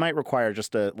 It might require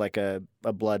just a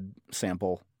blood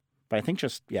sample. But I think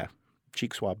just,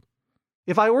 cheek swab.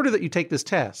 If I order that you take this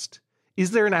test,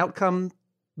 is there an outcome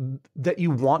that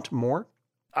you want more?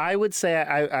 I would say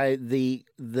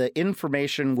the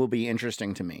information will be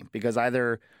interesting to me because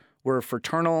either we're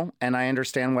fraternal and I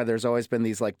understand why there's always been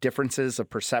these like differences of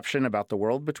perception about the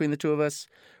world between the two of us,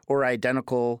 or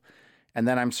identical. And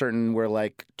then I'm certain we're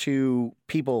like two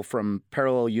people from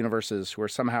parallel universes who are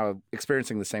somehow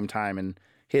experiencing the same time. And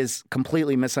his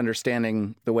completely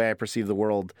misunderstanding the way I perceive the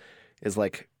world is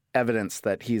like evidence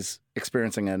that he's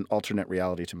experiencing an alternate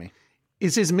reality to me.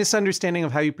 Is his misunderstanding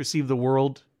of how you perceive the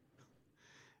world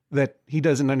that he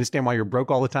doesn't understand why you're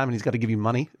broke all the time and he's got to give you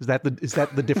money? Is that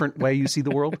the different way you see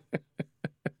the world?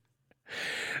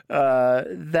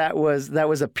 That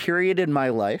was a period in my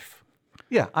life.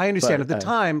 Yeah, I understand. At the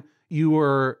time, you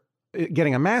were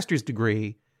getting a master's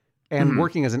degree and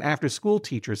working as an after-school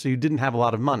teacher, so you didn't have a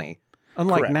lot of money.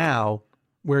 Unlike Correct. now,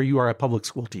 where you are a public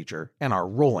school teacher and are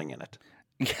rolling in it.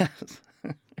 Yes.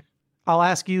 I'll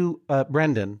ask you,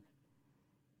 Brendan,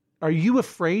 are you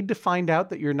afraid to find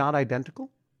out that you're not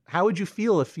identical? How would you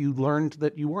feel if you learned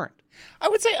that you weren't? I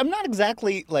would say I'm not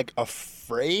exactly like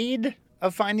afraid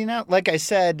of finding out. Like I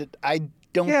said, I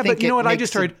don't think but you know what I makes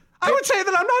just heard? I would say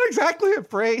that I'm not exactly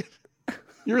afraid.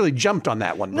 You really jumped on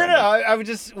that one, No, Brendan. I would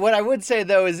just, what I would say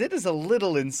though is it is a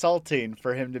little insulting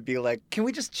for him to be like, can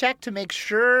we just check to make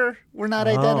sure we're not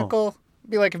identical?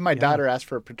 It'd be like if my daughter asked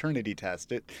for a paternity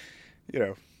test.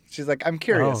 She's like, I'm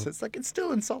curious. It's like, it's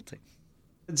still insulting.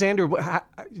 Xander,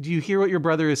 do you hear what your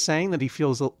brother is saying, that he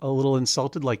feels a little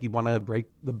insulted, like you want to break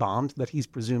the bond that he's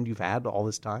presumed you've had all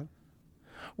this time?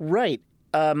 Right.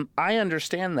 I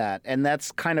understand that. And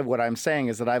that's kind of what I'm saying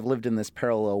is that I've lived in this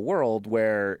parallel world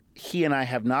where he and I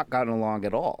have not gotten along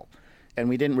at all. And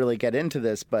we didn't really get into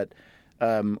this. But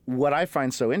what I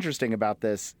find so interesting about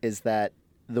this is that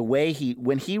the way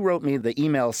when he wrote me the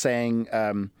email saying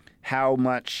how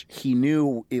much he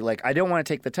knew, like, I don't want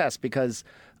to take the test because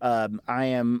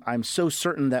I'm so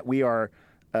certain that we are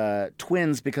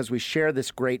twins because we share this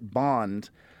great bond.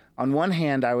 On one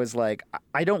hand, I was like,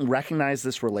 I don't recognize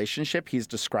this relationship he's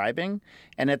describing.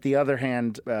 And at the other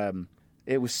hand,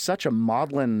 it was such a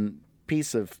maudlin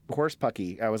piece of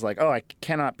horsepucky. I was like, I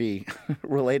cannot be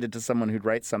related to someone who'd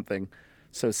write something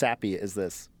so sappy as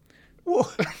this.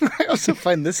 Well, I also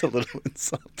find this a little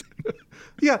insulting.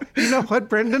 Yeah, you know what,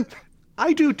 Brendan?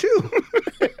 I do too.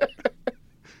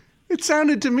 It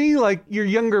sounded to me like your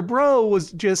younger bro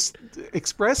was just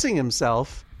expressing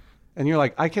himself. And you're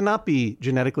like, I cannot be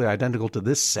genetically identical to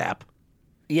this sap.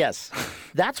 Yes.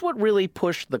 That's what really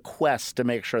pushed the quest to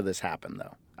make sure this happened,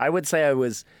 though. I would say I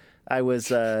was, I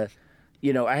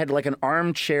had like an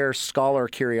armchair scholar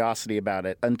curiosity about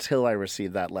it until I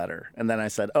received that letter. And then I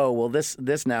said,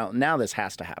 this now this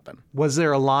has to happen. Was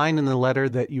there a line in the letter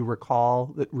that you recall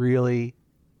that really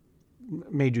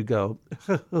made you go,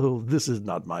 oh, this is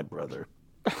not my brother?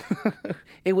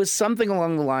 It was something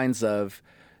along the lines of,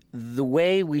 the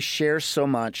way we share so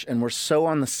much and we're so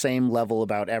on the same level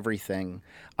about everything,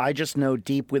 I just know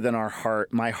deep within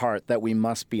my heart, that we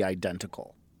must be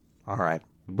identical. All right.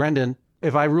 Brendan,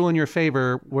 if I rule in your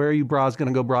favor, where are you bras going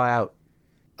to go bra out?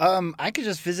 I could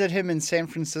just visit him in San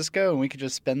Francisco and we could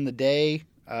just spend the day,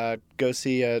 go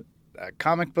see a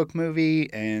comic book movie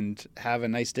and have a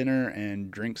nice dinner and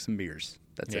drink some beers.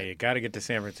 That's it. You got to get to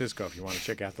San Francisco if you want to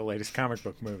check out the latest comic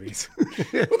book movies.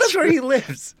 Well, that's where he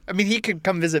lives. I mean, he could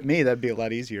come visit me. That'd be a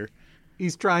lot easier.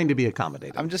 He's trying to be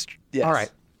accommodating. Yes. All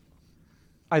right.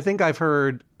 I think I've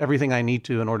heard everything I need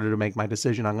to in order to make my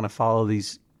decision. I'm going to follow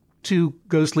these two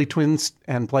ghostly twins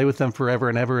and play with them forever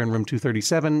and ever in room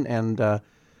 237. And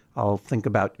I'll think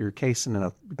about your case and then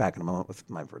I'll be back in a moment with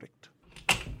my verdict.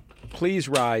 Please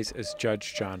rise as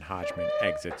Judge John Hodgman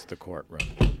exits the courtroom.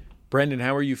 Brendan,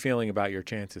 how are you feeling about your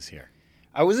chances here?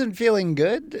 I wasn't feeling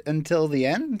good until the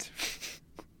end.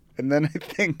 And then I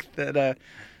think that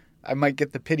I might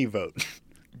get the pity vote.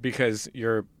 Because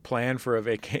your plan for a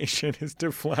vacation is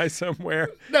to fly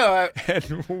somewhere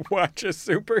and watch a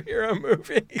superhero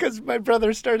movie? Because my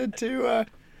brother started to, I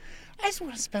just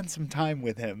want to spend some time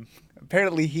with him.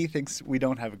 Apparently he thinks we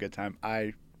don't have a good time.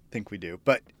 I think we do.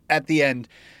 But at the end,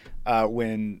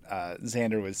 when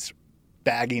Xander was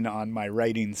bagging on my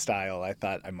writing style, I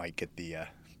thought I might get the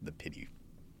pity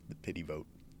vote.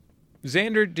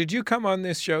 Xander, did you come on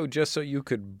this show just so you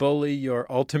could bully your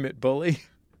ultimate bully?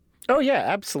 Oh, yeah,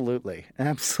 absolutely.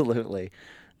 Absolutely.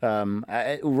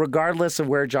 Regardless of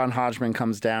where John Hodgman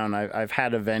comes down, I've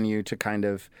had a venue to kind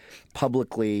of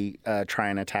publicly try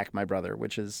and attack my brother,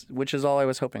 which is all I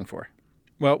was hoping for.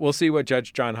 Well, we'll see what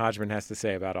Judge John Hodgman has to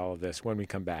say about all of this when we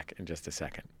come back in just a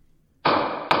second.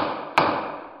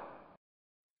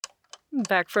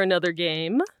 Back for another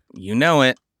game. You know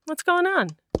it. What's going on?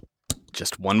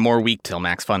 Just one more week till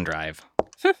Max Fun Drive.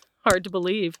 Hard to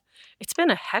believe. It's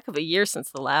been a heck of a year since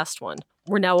the last one.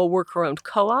 We're now a worker-owned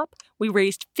co-op. We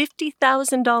raised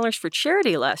 $50,000 for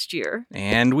charity last year.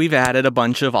 And we've added a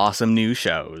bunch of awesome new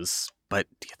shows. But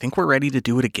do you think we're ready to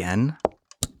do it again?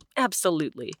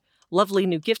 Absolutely. Lovely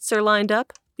new gifts are lined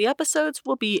up. The episodes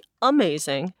will be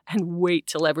amazing. And wait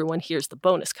till everyone hears the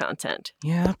bonus content.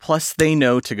 Yeah, plus they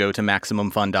know to go to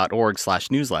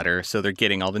MaximumFun.org/newsletter, so they're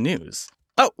getting all the news.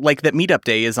 Oh, like that meetup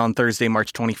day is on Thursday,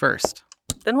 March 21st.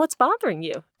 Then what's bothering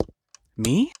you?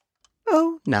 Me?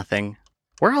 Oh, nothing.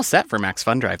 We're all set for Max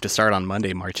Fun Drive to start on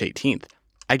Monday, March 18th.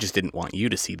 I just didn't want you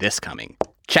to see this coming.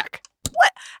 Check.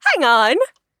 What? Hang on.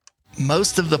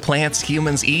 Most of the plants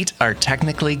humans eat are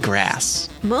technically grass.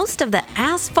 Most of the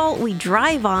asphalt we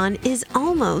drive on is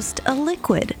almost a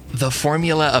liquid. The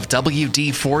formula of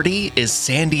WD-40 is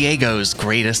San Diego's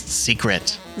greatest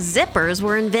secret. Zippers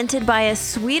were invented by a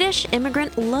Swedish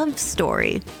immigrant love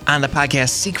story. On the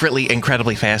podcast Secretly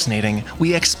Incredibly Fascinating,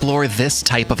 we explore this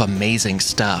type of amazing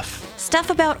stuff. Stuff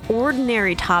about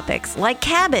ordinary topics like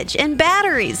cabbage and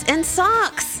batteries and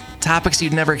socks. Topics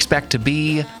you'd never expect to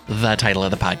be the title of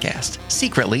the podcast.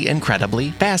 Secretly Incredibly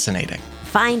Fascinating.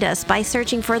 Find us by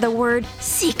searching for the word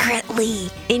secretly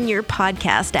in your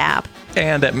podcast app.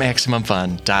 And at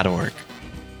MaximumFun.org.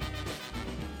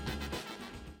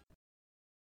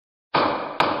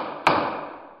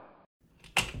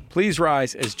 Please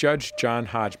rise as Judge John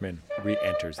Hodgman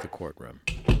re-enters the courtroom.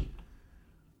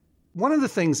 One of the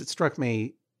things that struck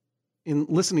me in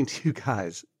listening to you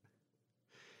guys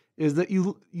is that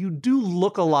you do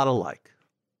look a lot alike.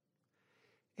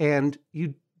 And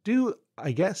you do,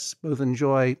 I guess, both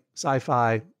enjoy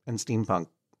sci-fi and steampunk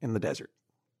in the desert.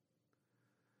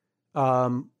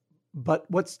 But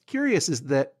what's curious is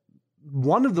that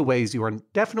one of the ways you are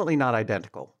definitely not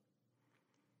identical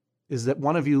is that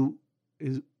one of you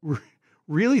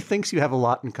really thinks you have a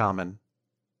lot in common,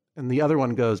 and the other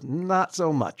one goes, not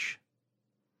so much.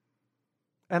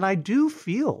 And I do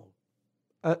feel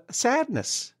a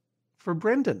sadness for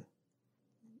Brendan.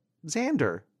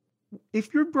 Xander,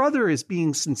 if your brother is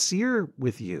being sincere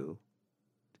with you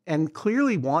and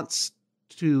clearly wants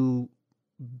to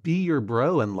be your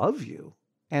bro and love you,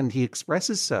 and he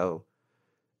expresses so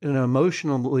in an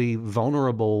emotionally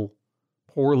vulnerable,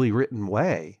 poorly written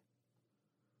way,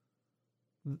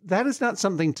 that is not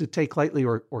something to take lightly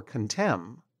or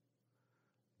contemn.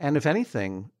 And if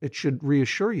anything, it should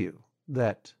reassure you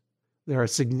that there are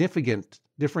significant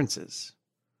differences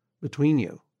between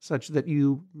you, such that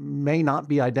you may not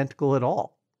be identical at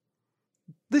all.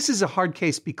 This is a hard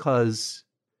case because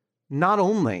not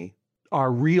only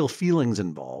are real feelings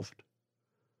involved,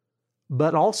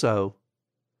 but also,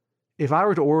 if I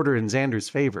were to order in Xander's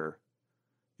favor,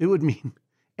 it would mean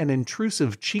an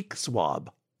intrusive cheek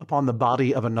swab upon the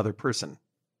body of another person.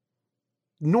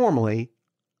 Normally,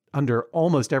 under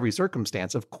almost every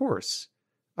circumstance, of course,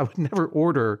 I would never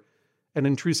order an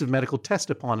intrusive medical test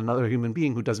upon another human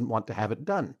being who doesn't want to have it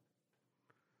done.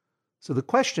 So the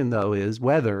question, though, is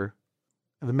whether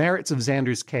the merits of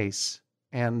Xander's case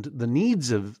and the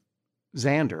needs of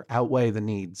Xander outweigh the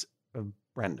needs of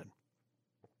Brendan.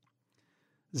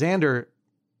 Xander,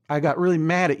 I got really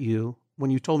mad at you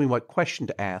when you told me what question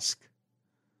to ask,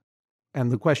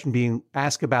 and the question being,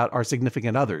 ask about our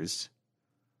significant others.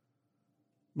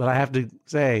 But I have to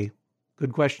say,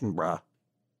 good question, bruh.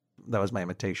 That was my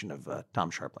imitation of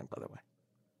Tom Sharpling, by the way.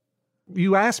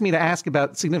 You asked me to ask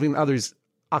about significant others'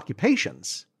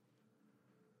 occupations,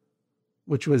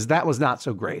 that was not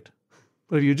so great.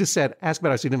 But if you just said, ask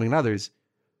about our significant others,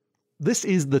 this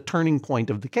is the turning point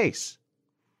of the case,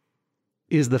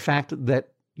 is the fact that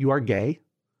you are gay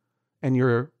and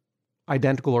your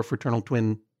identical or fraternal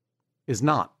twin is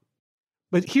not.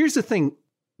 But here's the thing,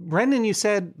 Brendan, you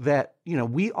said that,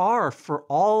 we are, for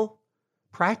all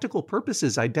practical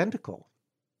purposes, identical.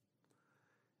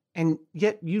 And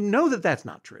yet you know that that's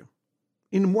not true.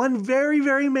 In one very,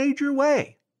 very major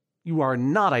way, you are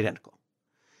not identical.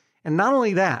 And not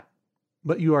only that,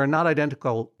 but you are not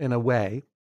identical in a way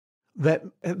that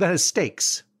has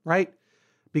stakes, right?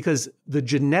 Because the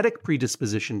genetic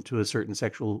predisposition to a certain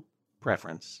sexual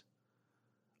preference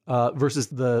versus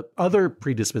the other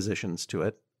predispositions to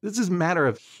it, this is a matter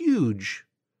of huge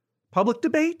public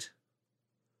debate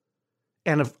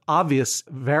and of obvious,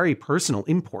 very personal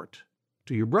import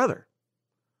to your brother.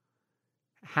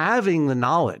 having the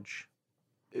knowledge,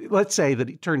 let's say that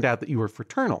it turned out that you were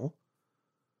fraternal,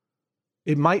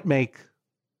 it might make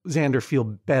Xander feel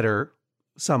better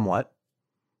somewhat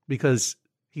because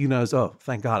he knows, oh,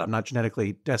 thank God, I'm not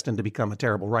genetically destined to become a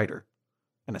terrible writer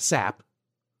and a sap.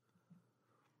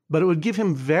 But it would give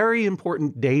him very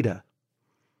important data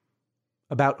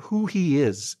about who he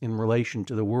is in relation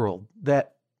to the world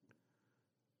that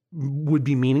would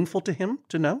be meaningful to him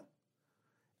to know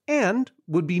and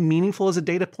would be meaningful as a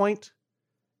data point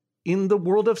in the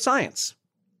world of science.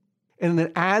 And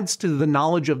it adds to the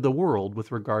knowledge of the world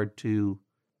with regard to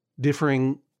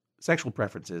differing sexual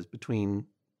preferences between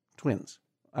twins,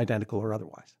 identical or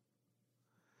otherwise.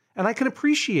 And I can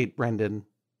appreciate, Brendan,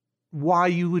 why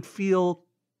you would feel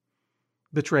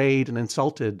betrayed and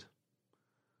insulted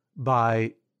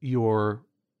by your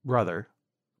brother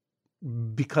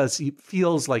because he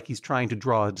feels like he's trying to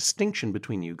draw a distinction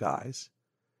between you guys.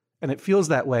 And it feels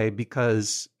that way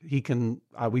because he can,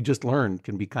 we just learned,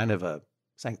 can be kind of a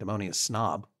sanctimonious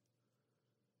snob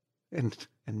and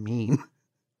mean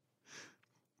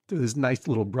to his nice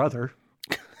little brother.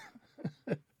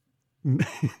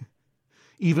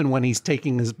 Even when he's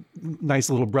taking his nice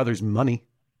little brother's money.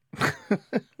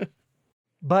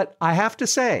 But I have to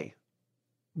say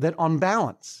that on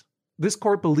balance, this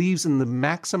court believes in the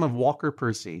maxim of Walker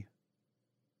Percy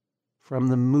from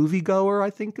The Moviegoer, I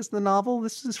think is the novel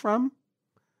this is from,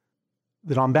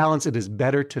 that on balance it is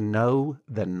better to know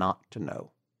than not to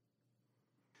know.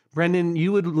 Brendan,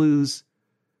 you would lose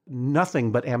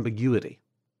nothing but ambiguity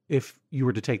if you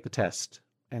were to take the test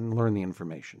and learn the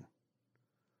information.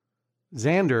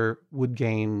 Xander would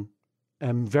gain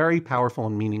a very powerful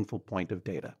and meaningful point of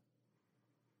data.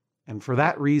 And for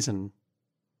that reason,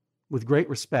 with great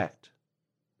respect,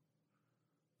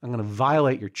 I'm going to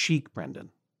violate your cheek, Brendan,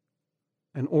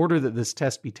 and order that this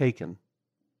test be taken.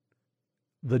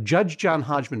 The Judge John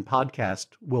Hodgman podcast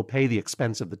will pay the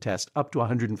expense of the test up to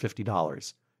 $150. You're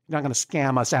not going to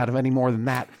scam us out of any more than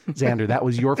that, Xander. That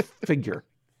was your figure.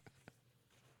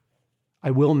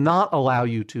 I will not allow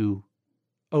you to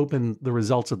open the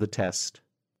results of the test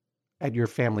at your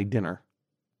family dinner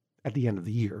at the end of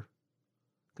the year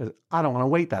because I don't want to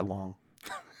wait that long.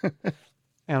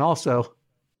 And also,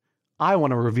 I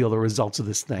want to reveal the results of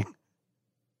this thing.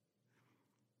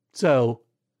 So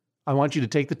I want you to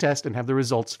take the test and have the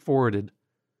results forwarded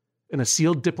in a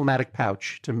sealed diplomatic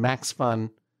pouch to Max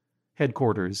Fun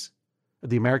headquarters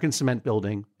at the American Cement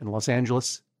Building in Los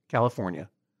Angeles, California.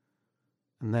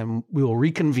 And then we will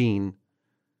reconvene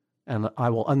and I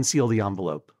will unseal the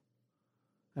envelope.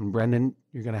 And Brendan,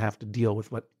 you're going to have to deal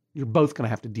with you're both going to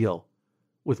have to deal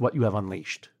with what you have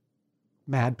unleashed.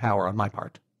 Mad power on my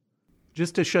part.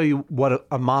 Just to show you what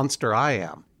a monster I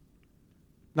am.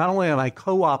 Not only am I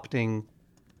co-opting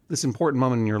this important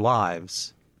moment in your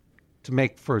lives to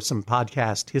make for some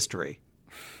podcast history,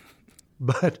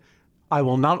 but I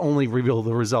will not only reveal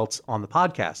the results on the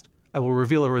podcast, I will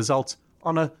reveal the results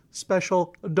on a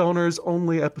special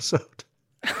donors-only episode.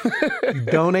 You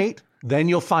donate, then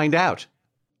you'll find out.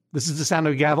 This is the sound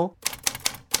of a gavel.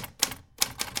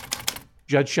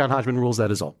 Judge John Hodgman rules,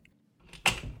 that is all.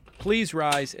 Please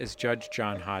rise as Judge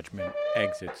John Hodgman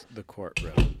exits the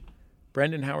courtroom.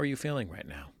 Brendan, how are you feeling right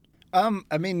now?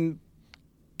 I mean,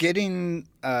 getting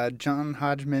John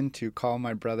Hodgman to call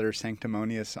my brother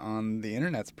sanctimonious on the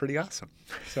internet's pretty awesome.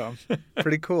 So I'm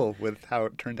pretty cool with how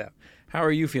it turned out. How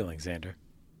are you feeling, Xander?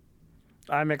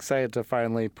 I'm excited to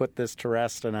finally put this to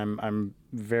rest, and I'm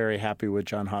very happy with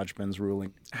John Hodgman's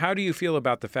ruling. How do you feel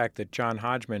about the fact that John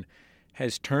Hodgman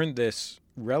has turned this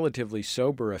relatively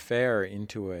sober affair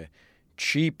into a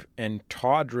cheap and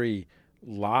tawdry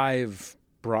live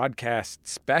broadcast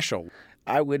special?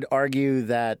 I would argue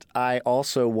that I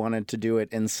also wanted to do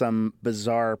it in some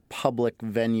bizarre public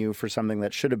venue for something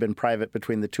that should have been private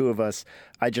between the two of us.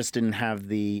 I just didn't have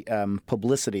the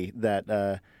publicity that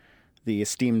the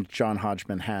esteemed John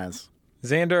Hodgman has.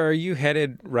 Xander, are you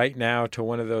headed right now to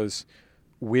one of those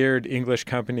weird English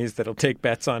companies that'll take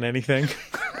bets on anything?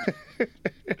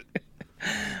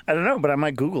 I don't know, but I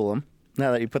might Google them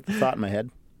now that you put the thought in my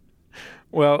head.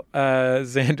 Well,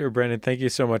 Xander, Brendan, thank you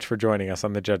so much for joining us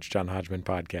on the Judge John Hodgman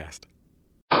podcast.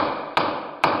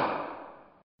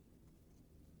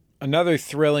 Another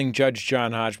thrilling Judge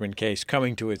John Hodgman case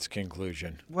coming to its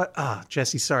conclusion. What?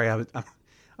 Jesse, sorry.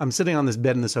 I'm sitting on this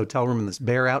bed in this hotel room in this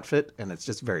bear outfit, and it's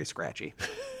just very scratchy.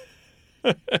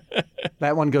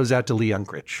 That one goes out to Lee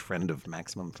Unkrich, friend of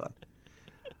Maximum Fun.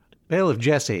 Bailiff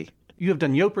Jesse, you have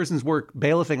done Yoperson's work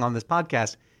bailiffing on this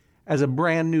podcast. As a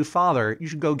brand new father, you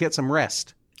should go get some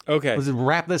rest. Okay. Let's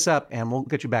wrap this up, and we'll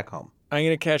get you back home. I'm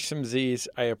going to catch some Z's.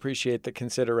 I appreciate the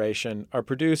consideration. Our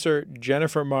producer,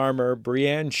 Jennifer Marmer,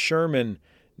 Brianne Sherman,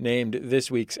 named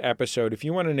this week's episode. If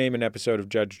you want to name an episode of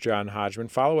Judge John Hodgman,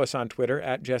 follow us on Twitter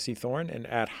at Jesse Thorne and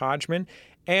at Hodgman,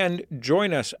 and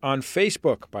join us on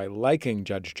Facebook by liking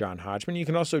Judge John Hodgman. You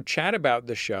can also chat about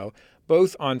the show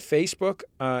both on Facebook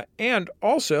and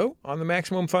also on the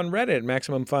Maximum Fun Reddit,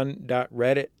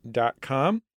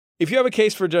 maximumfun.reddit.com. If you have a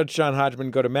case for Judge John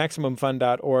Hodgman, go to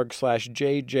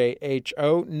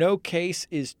MaximumFun.org/JJHO. No case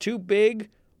is too big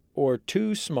or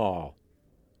too small.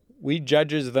 We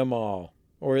judges them all,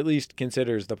 or at least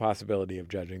considers the possibility of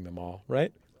judging them all,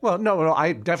 right? Well, no,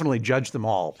 I definitely judge them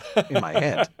all in my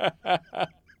head.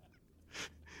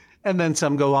 And then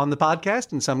some go on the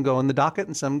podcast, and some go on the docket,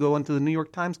 and some go into the New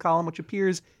York Times column, which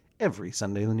appears every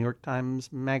Sunday in the New York Times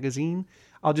Magazine.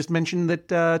 I'll just mention that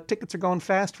tickets are going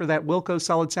fast for that Wilco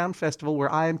Solid Sound Festival,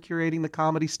 where I am curating the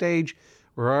comedy stage.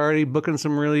 We're already booking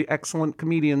some really excellent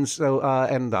comedians,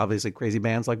 and obviously crazy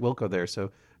bands like Wilco there. So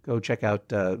go check out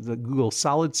the Google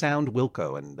Solid Sound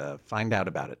Wilco and find out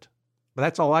about it. But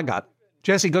that's all I got.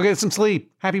 Jesse, go get some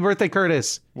sleep. Happy birthday,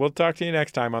 Curtis. We'll talk to you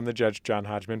next time on the Judge John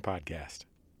Hodgman podcast.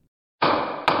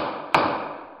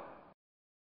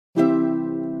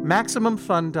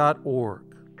 MaximumFun.org.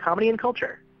 Comedy and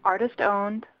culture. Artist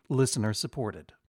owned. Listener supported.